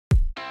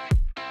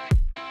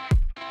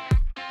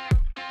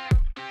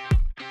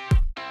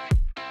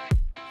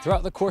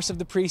Throughout the course of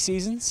the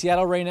preseason,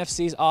 Seattle Reign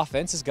FC's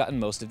offense has gotten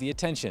most of the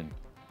attention.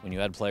 When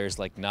you add players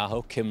like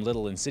Naho, Kim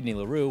Little, and Sydney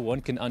LaRue,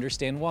 one can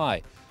understand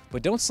why.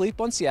 But don't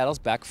sleep on Seattle's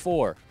back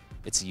four.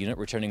 It's a unit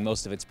returning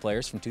most of its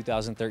players from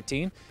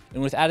 2013,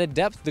 and with added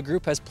depth, the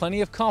group has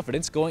plenty of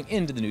confidence going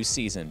into the new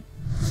season.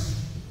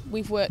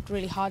 We've worked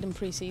really hard in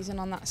pre-season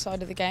on that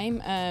side of the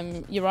game.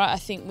 You're right, I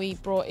think we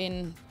brought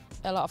in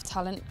a lot of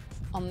talent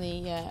on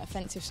the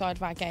offensive side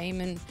of our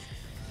game, and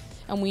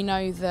we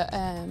know that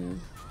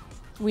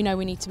we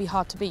need to be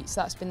hard to beat,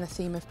 so that's been the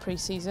theme of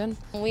pre-season.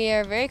 We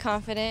are very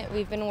confident.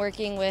 We've been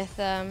working with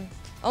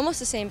almost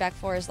the same back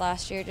four as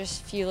last year,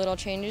 just a few little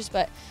changes,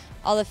 but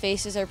all the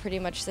faces are pretty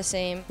much the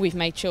same. We've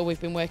made sure we've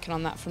been working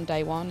on that from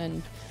day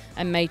one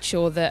and made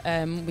sure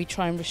that we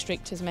try and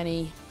restrict as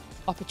many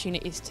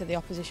opportunities to the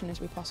opposition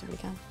as we possibly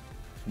can.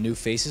 New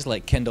faces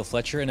like Kendall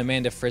Fletcher and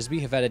Amanda Frisbee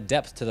have added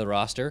depth to the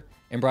roster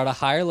and brought a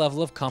higher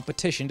level of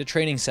competition to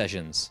training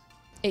sessions.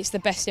 It's the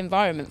best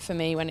environment for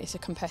me when it's a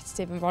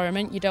competitive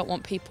environment. You don't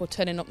want people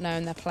turning up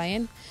knowing they're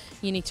playing.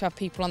 You need to have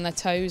people on their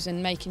toes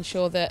and making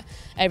sure that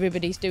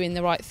everybody's doing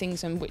the right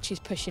things, and which is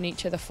pushing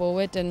each other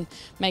forward and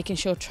making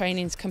sure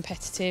training's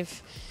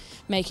competitive,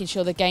 making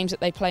sure the games that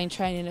they play in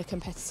training are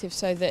competitive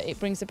so that it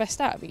brings the best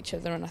out of each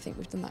other, and I think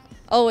we've done that.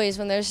 Always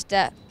when there's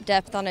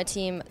depth on a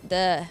team,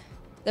 the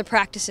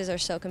practices are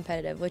so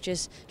competitive, which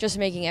is just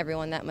making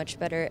everyone that much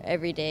better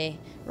every day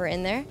we're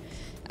in there.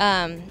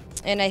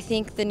 And I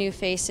think the new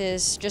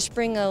faces just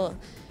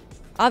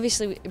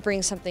obviously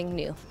bring something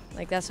new.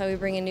 Like, that's why we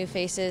bring in new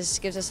faces,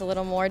 gives us a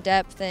little more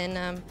depth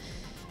and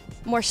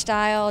more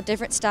style,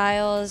 different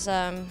styles.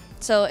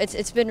 So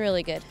it's been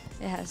really good,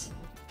 it has.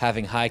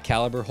 Having high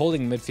caliber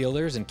holding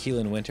midfielders in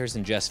Keelan Winters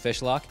and Jess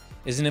Fishlock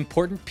is an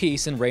important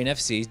piece in Reign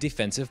FC's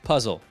defensive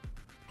puzzle.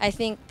 I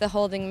think the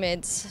holding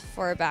mids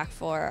for a back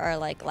four are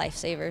like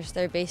lifesavers.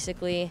 They're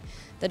basically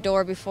the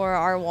door before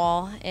our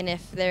wall, and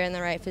if they're in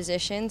the right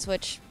positions,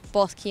 which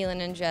both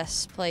Keelan and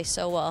Jess play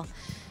so well,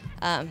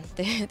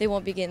 they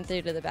won't be getting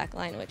through to the back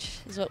line, which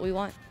is what we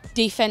want.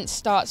 Defense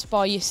starts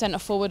by your centre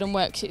forward and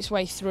works its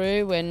way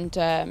through, and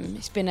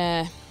it's been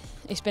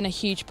a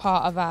huge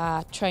part of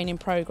our training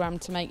programme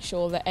to make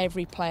sure that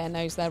every player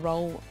knows their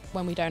role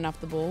when we don't have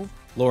the ball.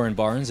 Lauren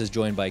Barnes is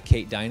joined by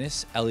Kate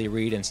Dynas, Ellie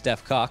Reed, and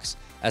Steph Cox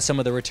as some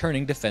of the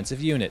returning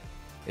defensive unit.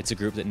 It's a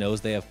group that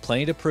knows they have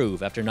plenty to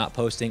prove after not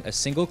posting a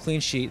single clean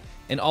sheet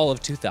in all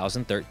of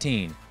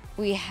 2013.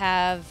 We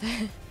have,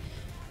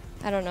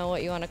 I don't know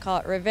what you want to call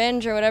it,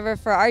 revenge or whatever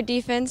for our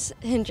defense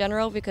in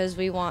general, because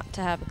we want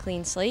to have a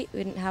clean slate.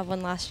 We didn't have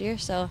one last year,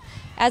 so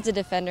as a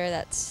defender,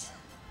 that's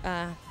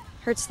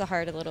hurts the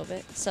heart a little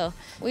bit. So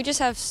we just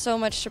have so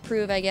much to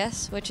prove, I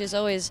guess, which is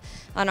always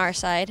on our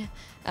side.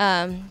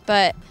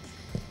 But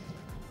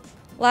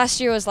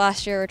last year was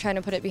last year. We're trying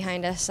to put it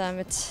behind us.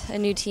 It's a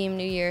new team,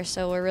 new year,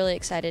 so we're really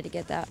excited to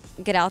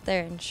get out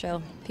there and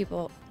show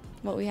people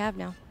what we have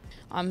now.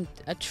 I'm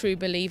a true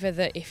believer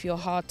that if you're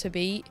hard to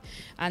beat,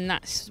 and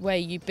that's where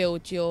you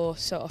build your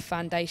sort of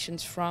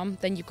foundations from,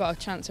 then you've got a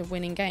chance of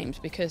winning games,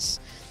 because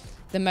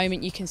the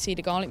moment you concede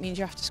a goal, it means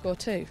you have to score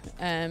two.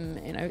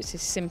 It's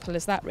as simple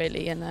as that,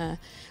 really. And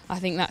I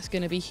think that's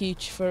going to be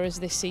huge for us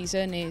this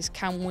season. Is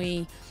can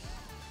we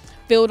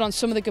build on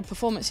some of the good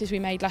performances we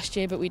made last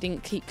year, but we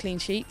didn't keep clean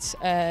sheets?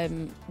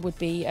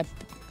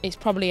 It's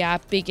probably our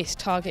biggest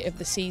target of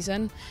the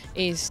season,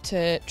 is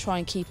to try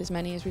and keep as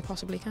many as we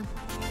possibly can.